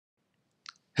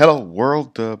Hello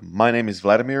world, my name is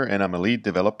Vladimir and I'm a lead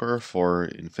developer for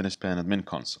Infinispan admin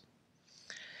console.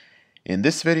 In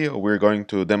this video we're going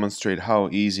to demonstrate how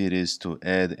easy it is to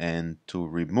add and to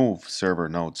remove server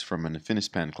nodes from an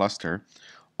Infinispan cluster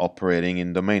operating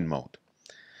in domain mode.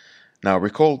 Now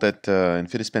recall that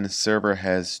Infinispan server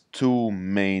has two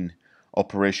main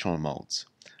operational modes,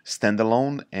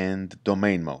 standalone and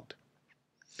domain mode.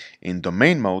 In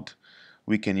domain mode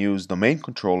we can use domain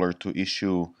controller to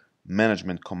issue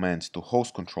management commands to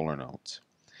host controller nodes.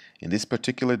 In this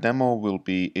particular demo, we'll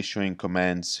be issuing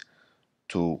commands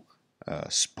to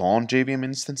spawn JVM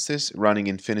instances running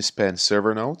Infinispan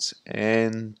server nodes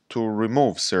and to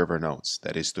remove server nodes,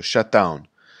 that is to shut down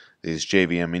these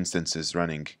JVM instances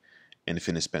running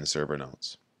Infinispan server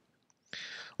nodes.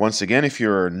 Once again, if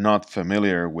you're not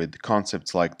familiar with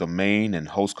concepts like domain and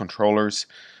host controllers,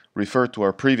 refer to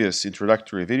our previous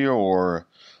introductory video or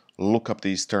look up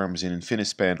these terms in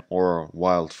Infinispan or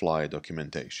Wildfly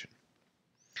documentation.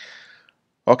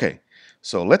 Okay,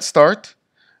 so let's start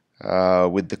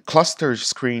with the cluster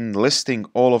screen listing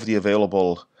all of the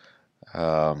available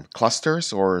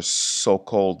clusters or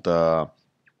so-called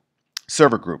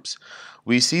server groups.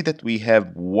 We see that we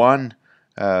have one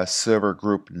server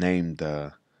group named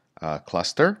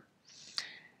cluster,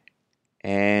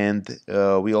 and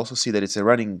we also see that it's a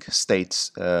running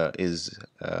state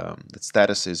the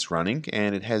status is running,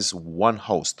 and it has one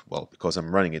host, well, because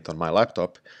I'm running it on my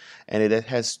laptop, and it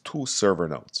has two server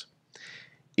nodes.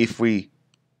 If we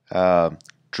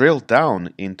drill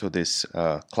down into this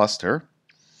cluster,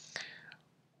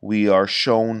 we are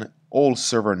shown all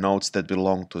server nodes that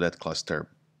belong to that cluster,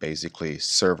 basically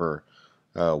server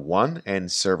 1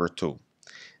 and server 2.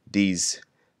 These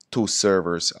two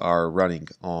servers are running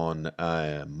on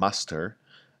a master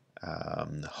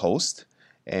host,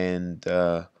 and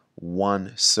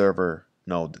one server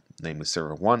node, namely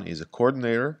server 1, is a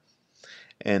coordinator,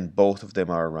 and both of them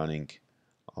are running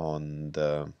on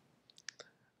the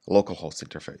localhost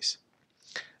interface.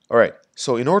 Alright,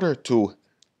 so in order to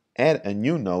add a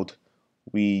new node,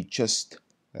 we just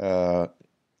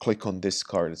click on this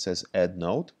card that says Add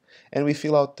Node, and we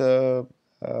fill out the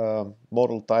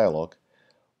modal dialog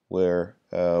where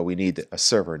we need a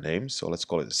server name, so let's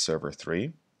call it server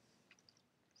 3.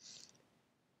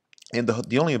 And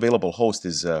the only available host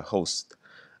is host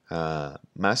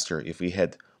master. If we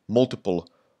had multiple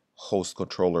host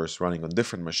controllers running on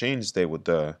different machines, they would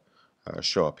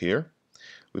show up here.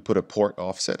 We put a port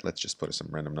offset, let's just put some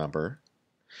random number.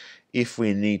 If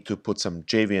we need to put some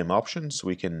JVM options,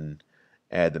 we can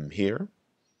add them here,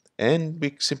 and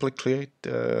we simply create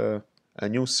a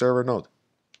new server node.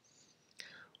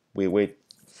 We wait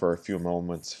for a few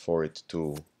moments for it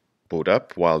to boot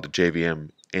up while the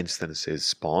JVM instance is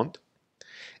spawned,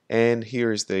 and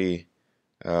here is the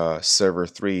server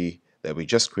 3 that we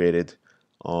just created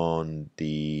on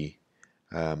the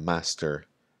master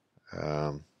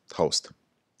host.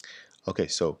 Okay,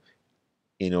 so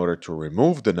in order to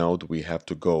remove the node, we have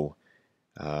to go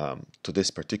to this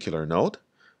particular node.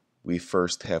 We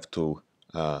first have to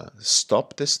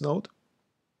stop this node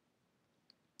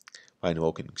by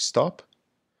invoking stop,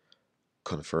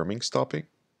 confirming stopping,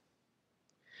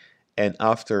 and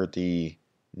after the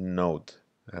node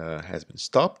has been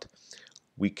stopped,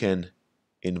 we can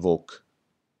invoke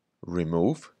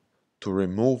remove to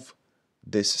remove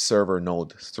this server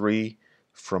node 3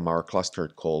 from our cluster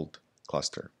called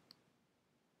cluster.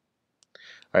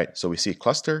 Alright, so we see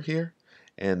cluster here,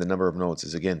 and the number of nodes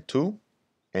is again 2,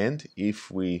 and if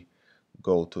we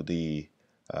go to the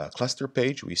cluster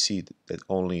page, we see that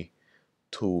only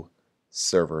 2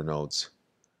 server nodes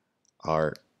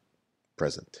are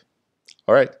present.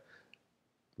 Alright,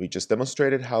 we just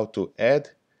demonstrated how to add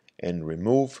and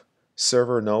remove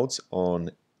server nodes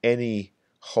on any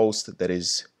host that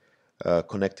is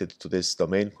connected to this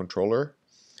domain controller,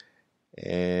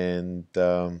 and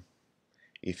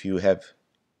if you have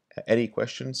any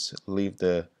questions, leave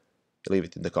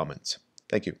it in the comments.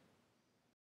 Thank you.